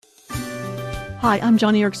Hi, I'm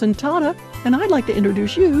Joni Eareckson Tada, and I'd like to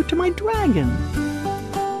introduce you to my dragon.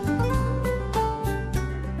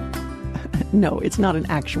 No, it's not an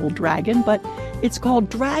actual dragon, but it's called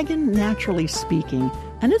Dragon Naturally Speaking,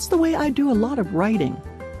 and it's the way I do a lot of writing.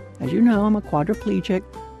 As you know, I'm a quadriplegic.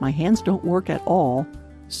 My hands don't work at all.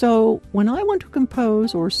 So when I want to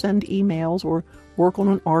compose or send emails or work on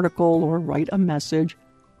an article or write a message,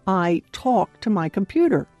 I talk to my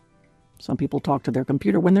computer. Some people talk to their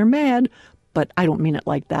computer when they're mad, but I don't mean it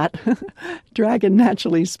like that. Dragon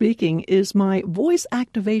Naturally Speaking is my voice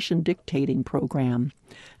activation dictating program,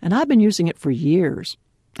 and I've been using it for years.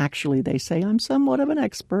 Actually, they say I'm somewhat of an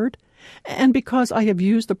expert, and because I have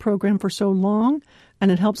used the program for so long,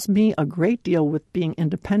 and it helps me a great deal with being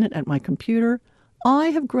independent at my computer, I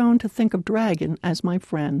have grown to think of Dragon as my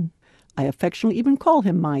friend. I affectionately even call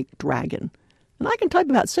him my dragon, and I can type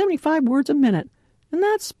about 75 words a minute, and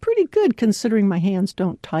that's pretty good considering my hands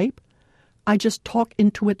don't type. I just talk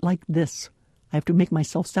into it like this. I have to make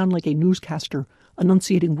myself sound like a newscaster,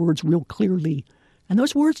 enunciating words real clearly. And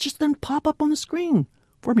those words just then pop up on the screen,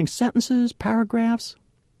 forming sentences, paragraphs.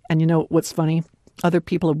 And you know what's funny? Other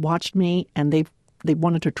people have watched me and they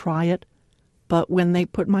wanted to try it. But when they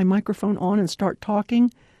put my microphone on and start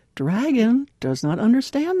talking, Dragon does not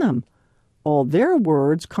understand them. All their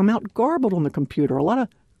words come out garbled on the computer, a lot of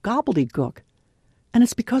gobbledygook. And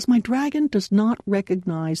it's because my dragon does not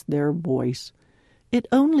recognize their voice. It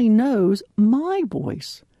only knows my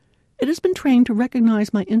voice. It has been trained to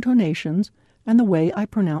recognize my intonations and the way I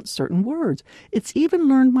pronounce certain words. It's even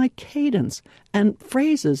learned my cadence and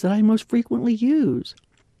phrases that I most frequently use.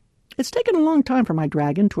 It's taken a long time for my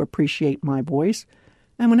dragon to appreciate my voice,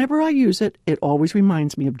 and whenever I use it, it always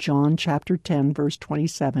reminds me of John chapter 10, verse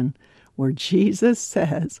 27, where Jesus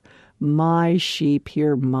says, "My sheep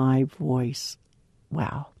hear my voice."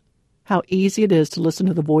 Wow. How easy it is to listen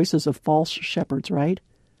to the voices of false shepherds, right?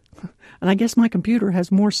 And I guess my computer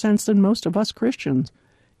has more sense than most of us Christians.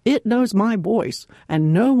 It knows my voice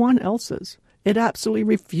and no one else's. It absolutely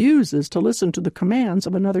refuses to listen to the commands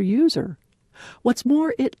of another user. What's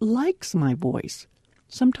more, it likes my voice.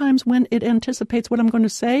 Sometimes when it anticipates what I'm going to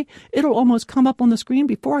say, it'll almost come up on the screen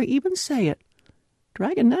before I even say it.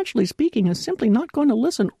 Dragon Naturally Speaking is simply not going to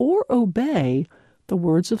listen or obey the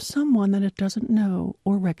words of someone that it doesn't know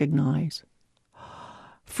or recognize.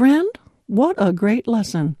 Friend, what a great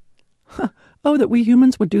lesson. Oh, that we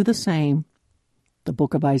humans would do the same. The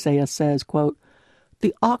book of Isaiah says, quote,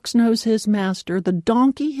 "The ox knows his master, the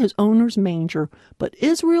donkey his owner's manger, but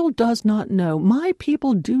Israel does not know. My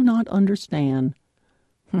people do not understand."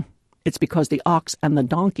 It's because the ox and the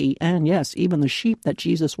donkey, and yes, even the sheep that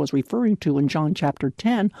Jesus was referring to in John chapter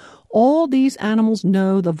 10, all these animals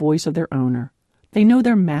know the voice of their owner. They know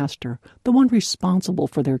their master, the one responsible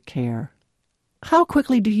for their care. How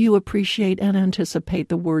quickly do you appreciate and anticipate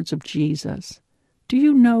the words of Jesus? Do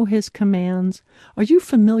you know his commands? Are you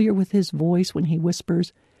familiar with his voice when he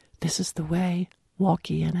whispers, "This is the way, walk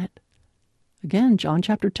ye in it"? Again, John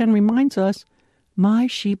chapter 10 reminds us, "My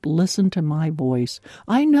sheep listen to my voice.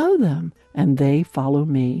 I know them, and they follow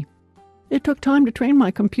me." It took time to train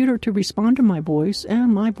my computer to respond to my voice,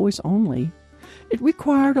 and my voice only. It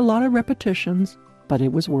required a lot of repetitions, but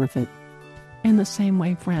it was worth it. In the same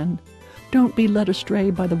way, friend, don't be led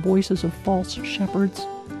astray by the voices of false shepherds.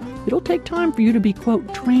 It'll take time for you to be,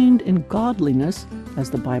 quote, trained in godliness,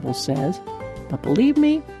 as the Bible says, but believe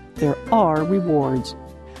me, there are rewards.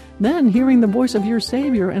 Then, hearing the voice of your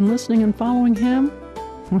Savior and listening and following him,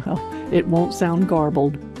 well, it won't sound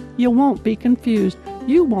garbled. You won't be confused.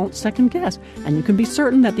 You won't second guess. And you can be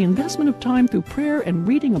certain that the investment of time through prayer and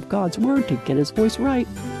reading of God's Word to get his voice right,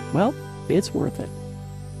 well, it's worth it.